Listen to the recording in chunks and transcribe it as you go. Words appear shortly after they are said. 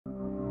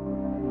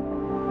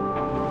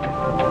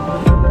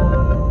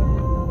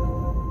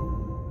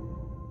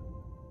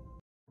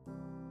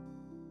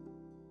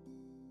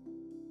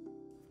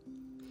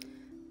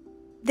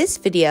This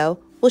video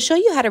will show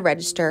you how to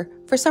register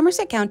for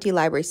Somerset County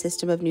Library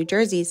System of New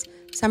Jersey's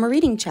Summer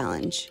Reading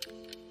Challenge.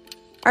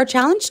 Our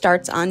challenge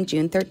starts on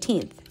June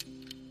 13th.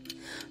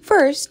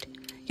 First,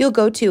 you'll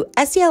go to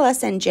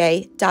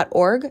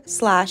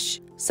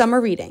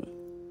sclsnj.org/summerreading.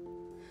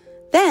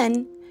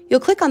 Then, you'll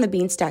click on the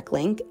Beanstack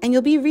link and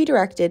you'll be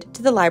redirected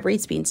to the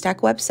library's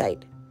Beanstack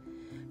website.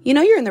 You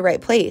know you're in the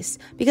right place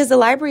because the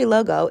library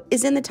logo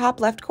is in the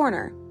top left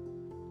corner.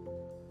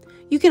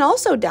 You can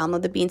also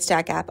download the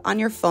Beanstack app on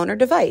your phone or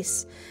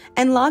device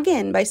and log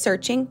in by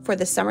searching for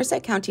the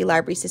Somerset County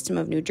Library System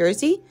of New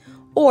Jersey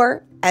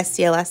or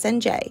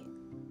SCLSNJ.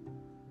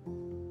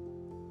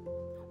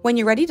 When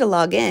you're ready to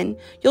log in,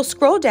 you'll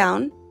scroll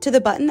down to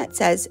the button that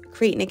says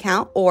Create an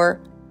Account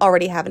or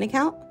Already Have an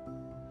Account.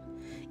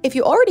 If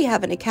you already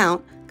have an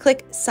account,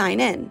 click Sign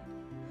In.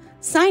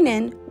 Sign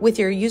in with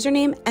your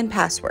username and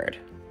password.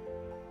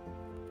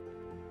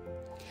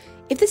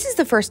 If this is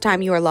the first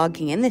time you are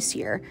logging in this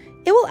year,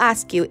 it will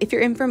ask you if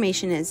your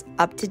information is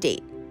up to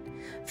date.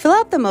 Fill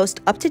out the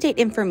most up-to-date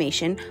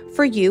information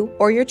for you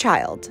or your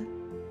child.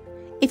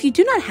 If you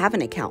do not have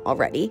an account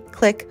already,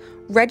 click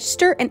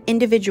Register an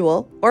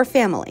Individual or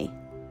Family.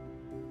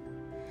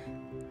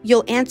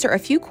 You'll answer a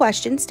few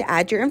questions to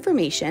add your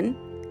information.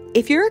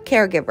 If you're a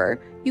caregiver,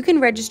 you can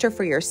register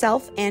for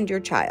yourself and your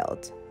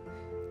child.